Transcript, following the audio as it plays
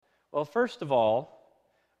Well, first of all,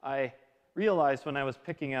 I realized when I was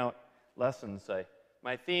picking out lessons,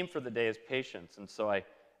 my theme for the day is patience, and so I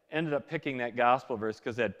ended up picking that gospel verse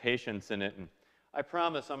because it had patience in it, and I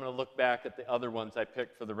promise I'm going to look back at the other ones I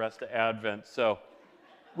picked for the rest of Advent, so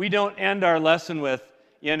we don't end our lesson with,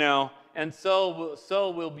 and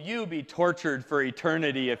so will you be tortured for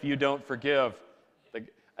eternity if you don't forgive.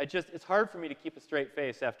 It's hard for me to keep a straight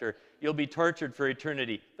face after you'll be tortured for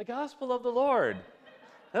eternity. The gospel of the Lord.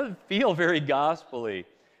 That doesn't feel very gospel-y.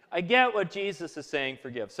 I get what Jesus is saying,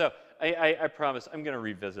 forgive. So I promise I'm going to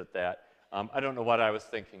revisit that. I don't know what I was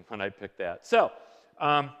thinking when I picked that. So,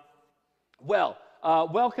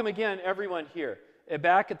 welcome again, everyone here.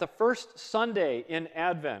 Back at the first Sunday in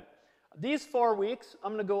Advent. These 4 weeks,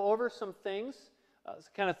 I'm going to go over some things,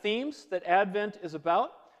 kind of themes that Advent is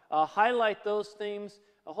about, highlight those themes.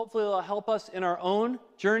 Hopefully it'll help us in our own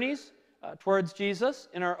journeys towards Jesus,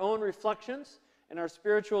 in our own reflections, in our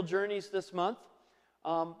spiritual journeys this month.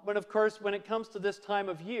 But of course, when it comes to this time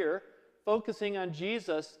of year, focusing on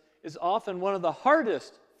Jesus is often one of the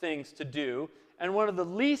hardest things to do and one of the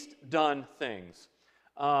least done things,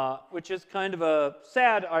 which is kind of a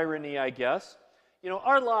sad irony, I guess.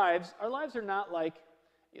 Our lives are not like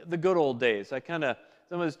the good old days. Someone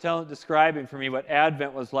was describing for me what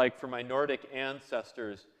Advent was like for my Nordic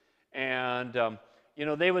ancestors. And,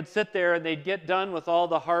 they would sit there and they'd get done with all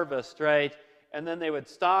the harvest, right? And then they would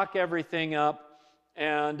stock everything up,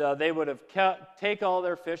 and they would take all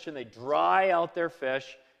their fish and they'd dry out their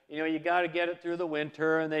fish. You got to get it through the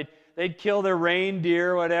winter, and they'd kill their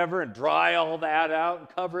reindeer or whatever and dry all that out and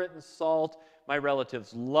cover it in salt. My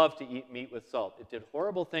relatives love to eat meat with salt. It did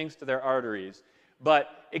horrible things to their arteries,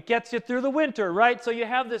 but it gets you through the winter, right? So you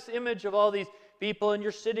have this image of all these people, and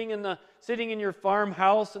you're sitting in your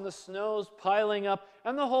farmhouse, and the snow's piling up,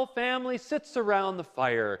 and the whole family sits around the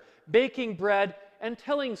fire, baking bread and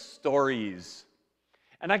telling stories.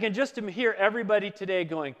 And I can just hear everybody today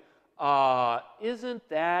going, isn't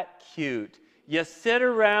that cute? You sit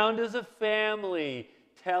around as a family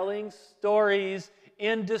telling stories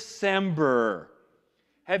in December.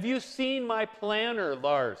 Have you seen my planner,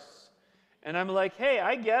 Lars? And I'm like, hey,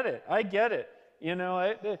 I get it.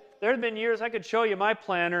 There have been years I could show you my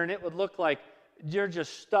planner and it would look like you're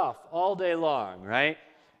just stuff all day long, right?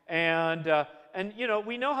 And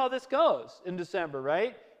we know how this goes in December,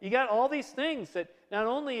 right? You got all these things that not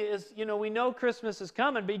only is, we know Christmas is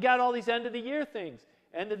coming, but you got all these end of the year things,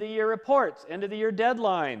 end of the year reports, end of the year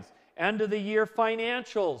deadlines, end of the year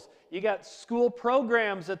financials. You got school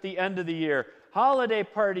programs at the end of the year, holiday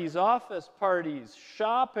parties, office parties,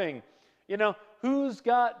 shopping. Who's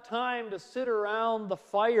got time to sit around the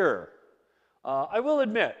fire? I will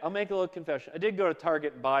admit, I'll make a little confession. I did go to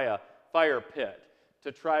Target and buy a fire pit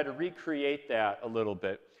to try to recreate that a little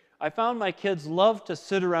bit. I found my kids love to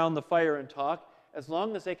sit around the fire and talk as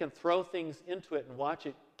long as they can throw things into it and watch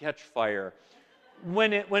it catch fire.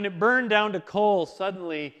 When it burned down to coal,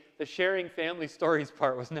 suddenly the sharing family stories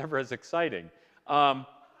part was never as exciting. But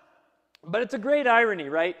it's a great irony,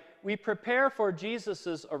 right? We prepare for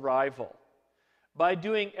Jesus' arrival by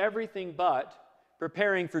doing everything but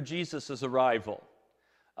preparing for Jesus' arrival.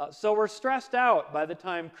 So we're stressed out by the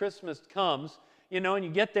time Christmas comes, and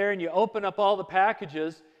you get there and you open up all the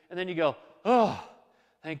packages, and then you go, oh,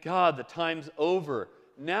 thank God the time's over.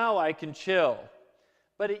 Now I can chill.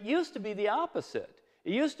 But it used to be the opposite.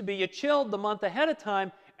 It used to be you chilled the month ahead of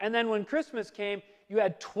time, and then when Christmas came, you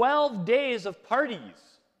had 12 days of parties.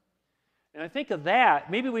 And I think of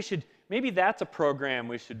that, maybe that's a program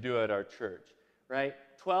we should do at our church, right?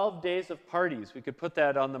 12 days of parties. We could put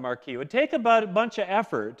that on the marquee. It would take about a bunch of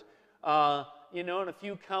effort, and a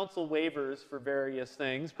few council waivers for various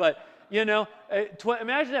things. But,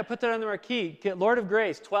 imagine that, put that on the marquee. Lord of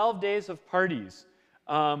Grace, 12 days of parties.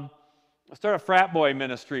 I'll start a frat boy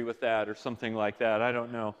ministry with that or something like that. I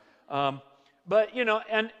don't know. But,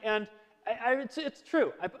 it's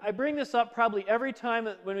true. I bring this up probably every time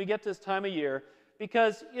when we get this time of year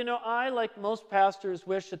because, I, like most pastors,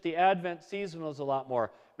 wish that the Advent season was a lot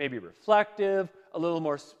more maybe reflective, a little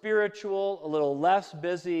more spiritual, a little less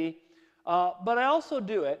busy. But I also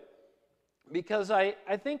do it because I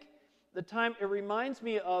think it reminds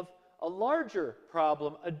me of a larger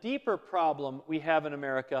problem, a deeper problem we have in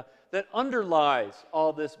America that underlies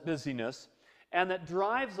all this busyness and that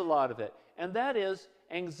drives a lot of it, and that is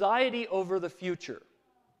anxiety over the future.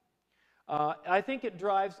 I think it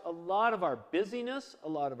drives a lot of our busyness, a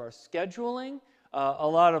lot of our scheduling, a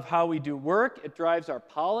lot of how we do work. It drives our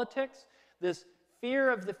politics, this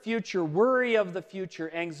fear of the future, worry of the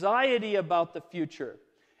future, anxiety about the future.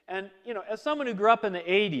 And, as someone who grew up in the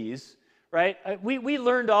 80s, right, we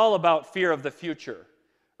learned all about fear of the future,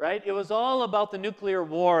 right? It was all about the nuclear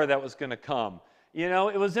war that was going to come. You know,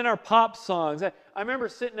 it was in our pop songs. I remember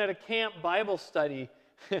sitting at a camp Bible study,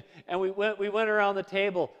 and we went around the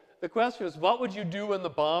table. The question was, what would you do when the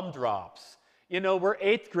bomb drops? You know, we're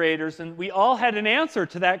 8th graders, and we all had an answer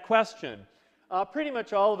to that question. Pretty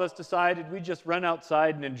much all of us decided we'd just run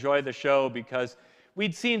outside and enjoy the show because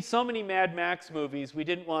we'd seen so many Mad Max movies. We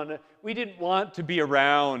didn't want to be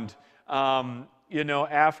around, you know,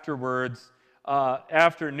 afterwards,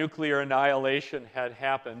 after nuclear annihilation had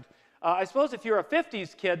happened. I suppose if you're a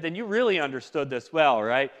 50s kid, then you really understood this well,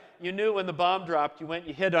 right? You knew when the bomb dropped, you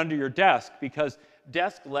hid under your desk because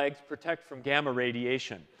desk legs protect from gamma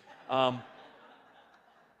radiation. But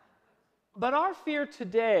our fear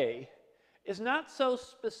today is not so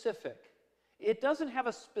specific. It doesn't have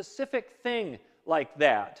a specific thing like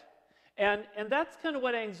that. And that's kind of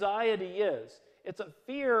what anxiety is. It's a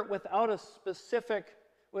fear without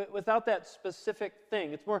that specific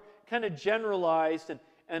thing. It's more kind of generalized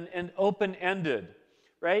and open-ended,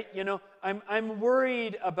 right? You know, I'm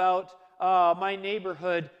worried about my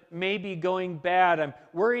neighborhood maybe going bad. I'm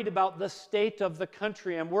worried about the state of the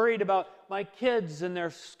country. I'm worried about my kids and their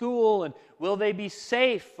school, and will they be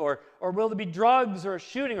safe, or will there be drugs or a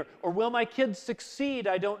shooting, or will my kids succeed?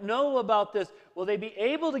 I don't know about this. Will they be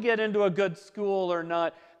able to get into a good school or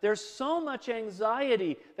not? There's so much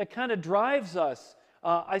anxiety that kind of drives us.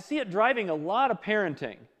 I see it driving a lot of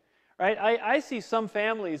parenting, right? I see some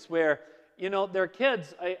families where, you know, their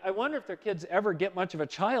kids, I wonder if their kids ever get much of a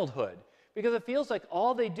childhood, because it feels like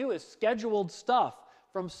all they do is scheduled stuff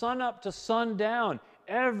from sun up to sundown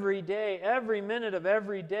every day, every minute of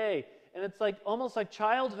every day. And it's like almost like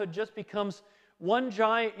childhood just becomes one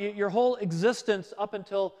giant, your whole existence up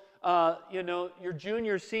until you know, your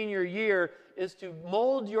junior, senior year is to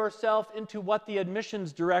mold yourself into what the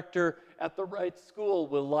admissions director at the right school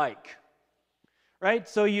will like, right?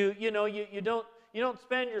 So you don't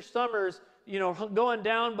spend your summers, you know, going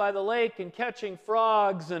down by the lake and catching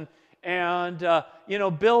frogs and you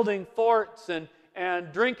know, building forts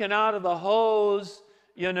and drinking out of the hose.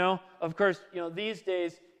 You know, of course, you know, these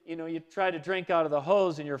days, you know, you try to drink out of the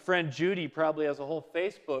hose, and your friend Judy probably has a whole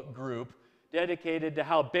Facebook group dedicated to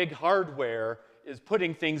how Big Hardware is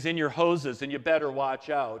putting things in your hoses, and you better watch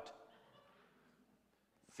out.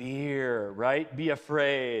 Fear, right? Be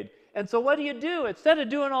afraid. And so what do? Instead of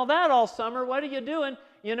doing all that all summer, what are you doing?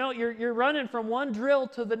 You know, you're running from one drill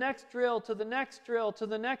to the next drill, to the next drill, to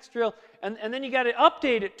the next drill, and then you got to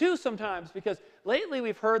update it too sometimes, because lately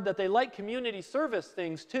we've heard that they like community service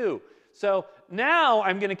things too. So now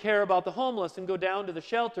I'm going to care about the homeless and go down to the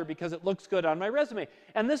shelter because it looks good on my resume.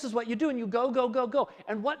 And this is what you do, and you go, go, go, go.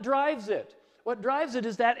 And what drives it? What drives it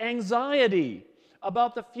is that anxiety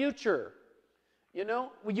about the future. You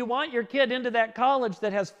know, you want your kid into that college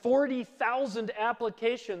that has 40,000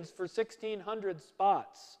 applications for 1,600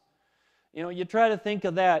 spots. You know, you try to think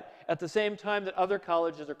of that at the same time that other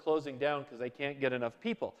colleges are closing down because they can't get enough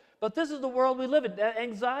people. But this is the world we live in. That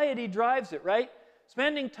anxiety drives it, right?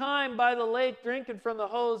 Spending time by the lake drinking from the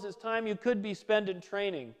hose is time you could be spending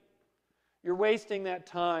training. You're wasting that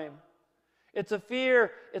time. It's a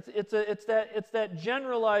fear. It's that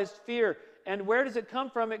generalized fear. And where does it come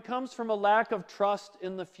from? It comes from a lack of trust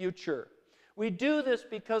in the future. We do this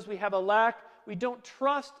because we don't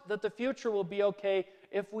trust that the future will be okay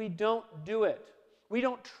if we don't do it. We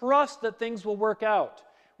don't trust that things will work out.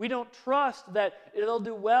 We don't trust that it'll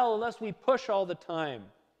do well unless we push all the time.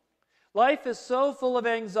 Life is so full of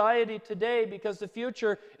anxiety today because the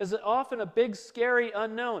future is often a big, scary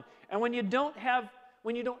unknown. And when you don't have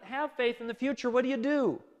faith in the future, what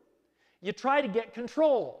do? You try to get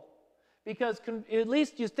control. Because at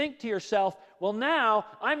least you think to yourself, well, now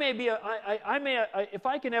if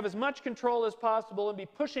I can have as much control as possible and be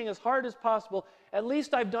pushing as hard as possible, at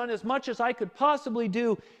least I've done as much as I could possibly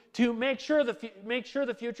do to make sure the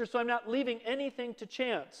future, so I'm not leaving anything to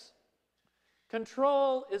chance.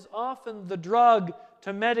 Control is often the drug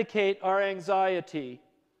to medicate our anxiety.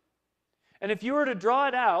 And if you were to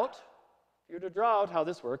draw out how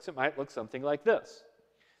this works, it might look something like this.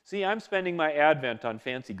 See, I'm spending my Advent on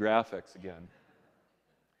fancy graphics again.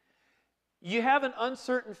 You have an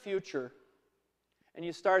uncertain future, and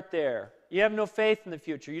you start there. You have no faith in the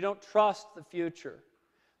future. You don't trust the future.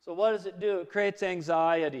 So what does it do? It creates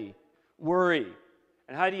anxiety, worry.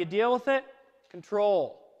 And how do you deal with it?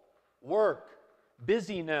 Control, work,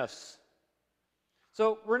 busyness.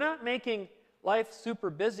 So we're not making life super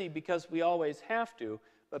busy because we always have to,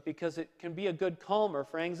 but because it can be a good calmer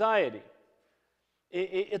for anxiety.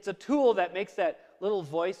 It's a tool that makes that little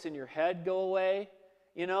voice in your head go away,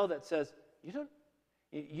 you know, that says, you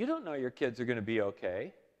don't know your kids are going to be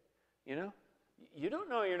okay, you know. You don't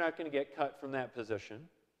know you're not going to get cut from that position.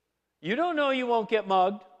 You don't know you won't get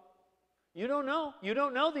mugged. You don't know. You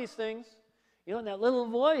don't know these things. You know, and that little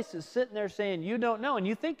voice is sitting there saying, you don't know. And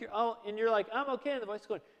you think you're like, I'm okay. And the voice is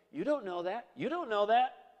going, you don't know that. You don't know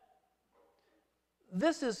that.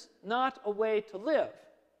 This is not a way to live.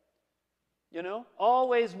 You know,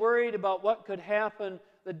 always worried about what could happen,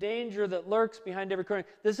 the danger that lurks behind every corner.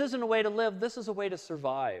 This isn't a way to live. This is a way to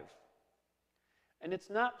survive. And it's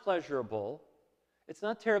not pleasurable. It's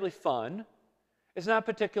not terribly fun. It's not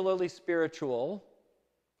particularly spiritual.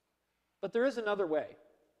 But there is another way.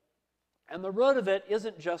 And the root of it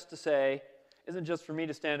isn't just for me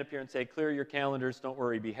to stand up here and say, clear your calendars, don't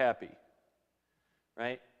worry, be happy.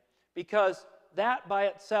 Right? Because that by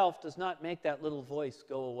itself does not make that little voice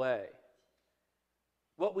go away.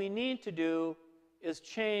 What we need to do is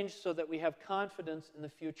change so that we have confidence in the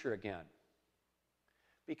future again.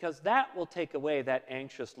 Because that will take away that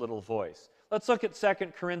anxious little voice. Let's look at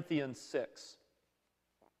 2 Corinthians 6.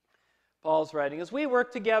 Paul's writing, as we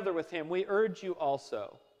work together with him, we urge you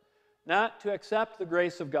also not to accept the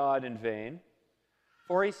grace of God in vain.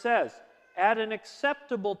 For he says, at an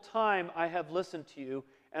acceptable time I have listened to you,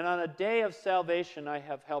 and on a day of salvation I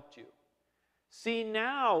have helped you. See,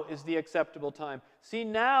 now is the acceptable time. See,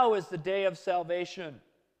 now is the day of salvation.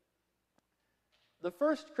 The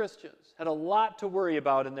first Christians had a lot to worry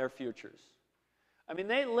about in their futures. I mean,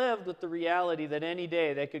 they lived with the reality that any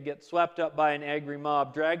day they could get swept up by an angry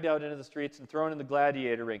mob, dragged out into the streets, and thrown in the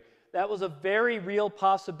gladiator ring. That was a very real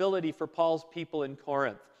possibility for Paul's people in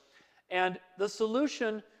Corinth. And the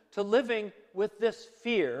solution to living with this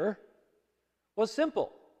fear was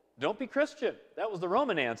simple. Don't be Christian. That was the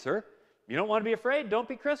Roman answer. You don't want to be afraid? Don't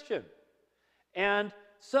be Christian. And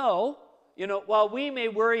so, you know, while we may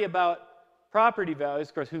worry about property values,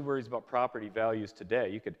 of course, who worries about property values today?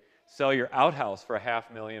 You could sell your outhouse for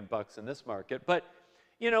 $500,000 in this market. But,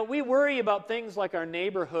 you know, we worry about things like our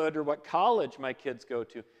neighborhood or what college my kids go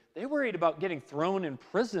to. They worried about getting thrown in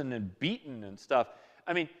prison and beaten and stuff.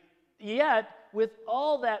 I mean, yet, with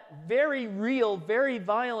all that very real, very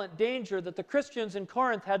violent danger that the Christians in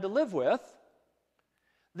Corinth had to live with,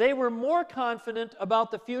 they were more confident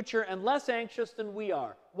about the future and less anxious than we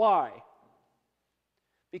are. Why?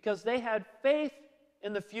 Because they had faith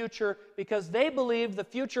in the future, because they believed the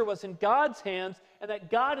future was in God's hands and that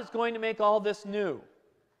God is going to make all this new.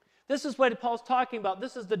 This is what Paul's talking about.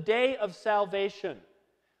 This is the day of salvation.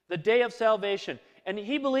 The day of salvation. And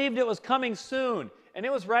he believed it was coming soon, and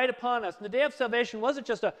it was right upon us. And the day of salvation wasn't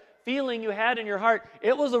just a feeling you had in your heart.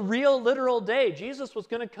 It was a real, literal day. Jesus was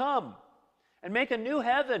going to come and make a new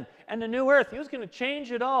heaven and a new earth. He was going to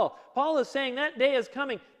change it all. Paul is saying that day is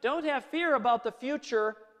coming. Don't have fear about the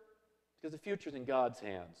future, because the future's in God's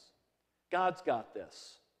hands. God's got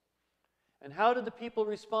this. And how did the people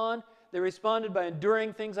respond? They responded by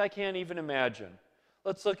enduring things I can't even imagine.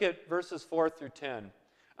 Let's look at verses 4 through 10.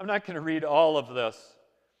 I'm not going to read all of this.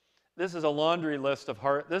 This is a laundry list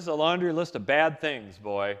of bad things,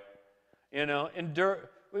 boy. You know,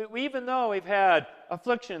 even though we've had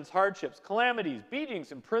afflictions, hardships, calamities,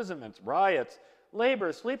 beatings, imprisonments, riots,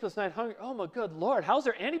 labor, sleepless night, hunger. Oh my good Lord, how's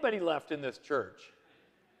there anybody left in this church?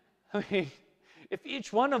 I mean, if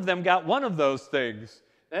each one of them got one of those things,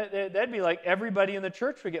 that'd be like everybody in the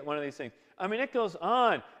church would get one of these things. I mean, it goes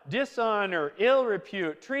on. Dishonor, ill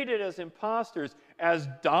repute, treated as impostors, as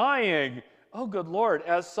dying. Oh, good Lord,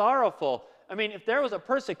 as sorrowful. I mean, if there was a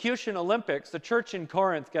persecution Olympics, the church in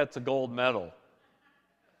Corinth gets a gold medal.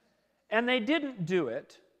 And they didn't do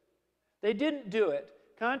it. They didn't do it,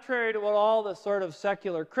 contrary to what all the sort of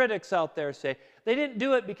secular critics out there say. They didn't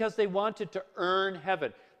do it because they wanted to earn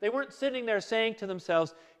heaven. They weren't sitting there saying to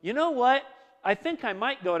themselves, you know what? I think I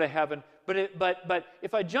might go to heaven, but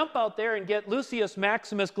if I jump out there and get Lucius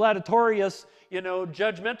Maximus Gladiatorius,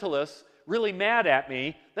 judgmentalist, really mad at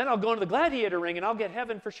me, then I'll go into the gladiator ring and I'll get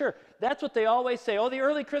heaven for sure. That's what they always say. Oh, the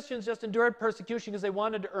early Christians just endured persecution because they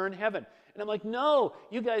wanted to earn heaven. And I'm like, no,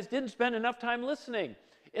 you guys didn't spend enough time listening.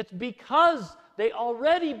 It's because they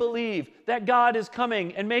already believe that God is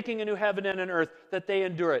coming and making a new heaven and an earth that they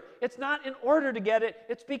endure it. It's not in order to get it.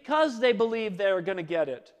 It's because they believe they're going to get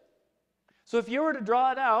it. So if you were to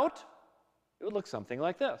draw it out, it would look something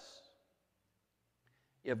like this.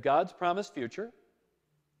 You have God's promised future,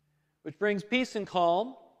 which brings peace and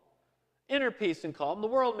calm, inner peace and calm. The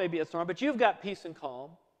world may be a storm, but you've got peace and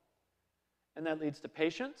calm. And that leads to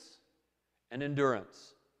patience and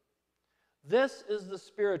endurance. This is the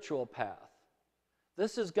spiritual path.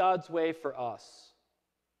 This is God's way for us.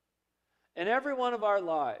 In every one of our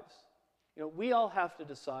lives, we all have to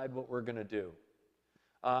decide what we're going to do.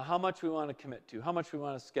 How much we want to commit to, how much we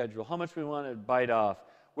want to schedule, how much we want to bite off,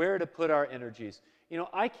 where to put our energies.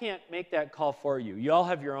 I can't make that call for you. You all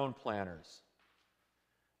have your own planners.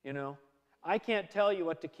 I can't tell you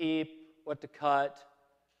what to keep, what to cut,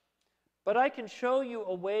 but I can show you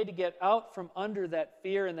a way to get out from under that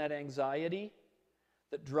fear and that anxiety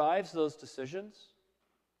that drives those decisions.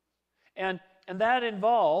 And that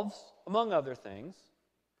involves, among other things,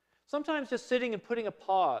 sometimes just sitting and putting a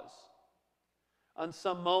pause on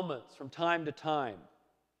some moments from time to time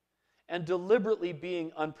and deliberately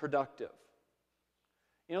being unproductive.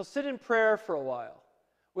 Sit in prayer for a while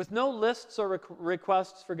with no lists or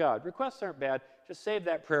requests for God. Requests aren't bad. Just save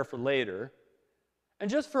that prayer for later. And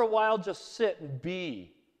just for a while, just sit and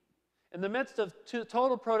be. In the midst of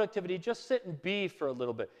total productivity, just sit and be for a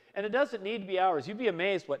little bit. And it doesn't need to be hours. You'd be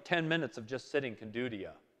amazed what 10 minutes of just sitting can do to you.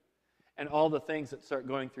 And all the things that start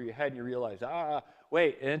going through your head, and you realize,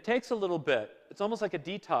 wait, and it takes a little bit. It's almost like a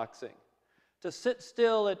detoxing. To sit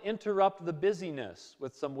still and interrupt the busyness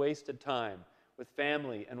with some wasted time, with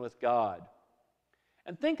family and with God.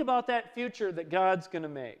 And think about that future that God's going to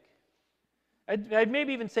make. I'd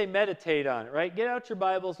maybe even say meditate on it, right? Get out your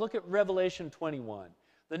Bibles, look at Revelation 21,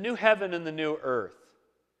 the new heaven and the new earth,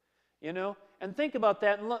 and think about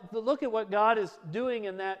that and look at what God is doing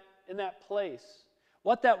in that place,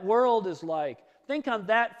 what that world is like. Think on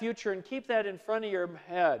that future and keep that in front of your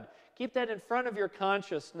head. Keep that in front of your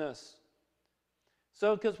consciousness.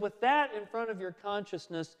 So, because with that in front of your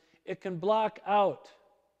consciousness, it can block out.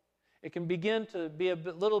 It can begin to be a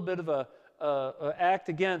little bit of a act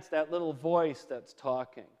against that little voice that's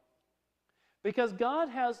talking. Because God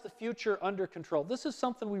has the future under control. This is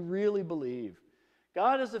something we really believe.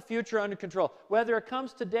 God has the future under control. Whether it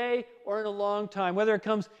comes today or in a long time, whether it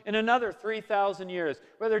comes in another 3,000 years,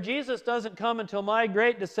 whether Jesus doesn't come until my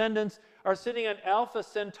great descendants are sitting on Alpha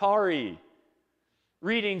Centauri,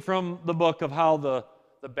 reading from the book of how the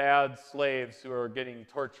bad slaves who are getting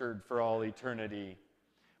tortured for all eternity.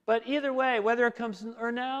 But either way, whether it comes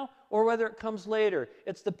now or whether it comes later,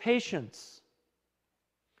 it's the patience.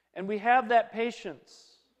 And we have that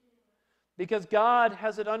patience because God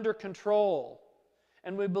has it under control.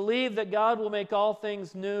 And we believe that God will make all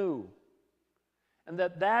things new. And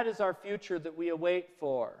that is our future that we await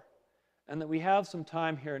for. And that we have some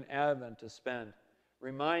time here in Advent to spend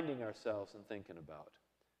reminding ourselves and thinking about.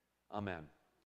 Amen.